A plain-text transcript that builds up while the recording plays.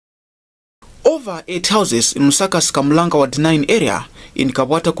Over 8 houses in Lusaka's Kamulanga Ward 9 area in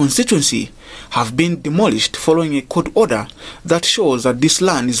Kabwata constituency have been demolished following a court order that shows that this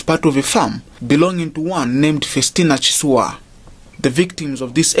land is part of a farm belonging to one named Festina Chisua. The victims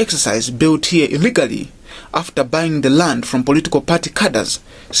of this exercise built here illegally after buying the land from political party cadres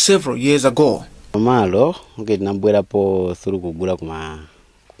several years ago. Malo nginambwera po through kugula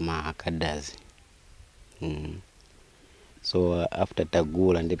kuma cadres. So after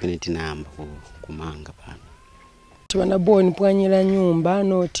tagula independent namba kumanga pana. Twana boni pwanyira nyumba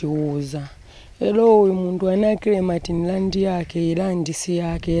notiuza. Elo uyu mundu anakire matini landi yake, landi si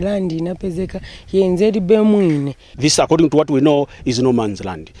yake, landi inapezeka yenzeri bemwine. This, according to what we know, is no man's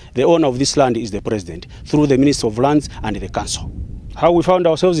land. The owner of this land is the president through the Minister of Lands and the council. How we found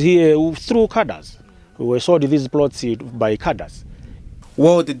ourselves here through cadres. We were sold these plots by cadres.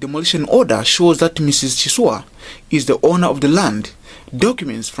 While the demolition order shows that Mrs. Chisua is the owner of the land,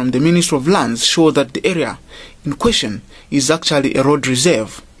 documents from the Ministry of Lands show that the area in question is actually a road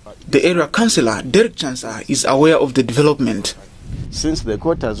reserve. The area councillor, Derek Chancellor, is aware of the development. Since the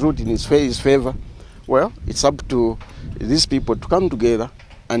court has ruled in his favor, well, it's up to these people to come together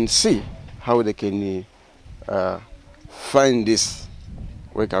and see how they can find this,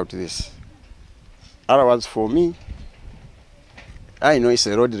 work out this. Otherwise, for me, I know it's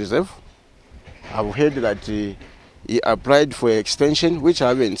a road reserve. I've heard that he applied for extension, which I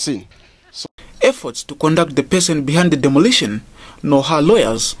haven't seen. So efforts to contact the person behind the demolition, nor her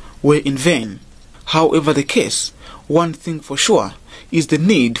lawyers, were in vain. However the case, one thing for sure is the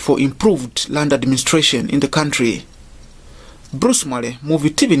need for improved land administration in the country. Bruce Male, Muvi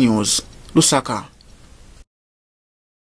TV News, Lusaka.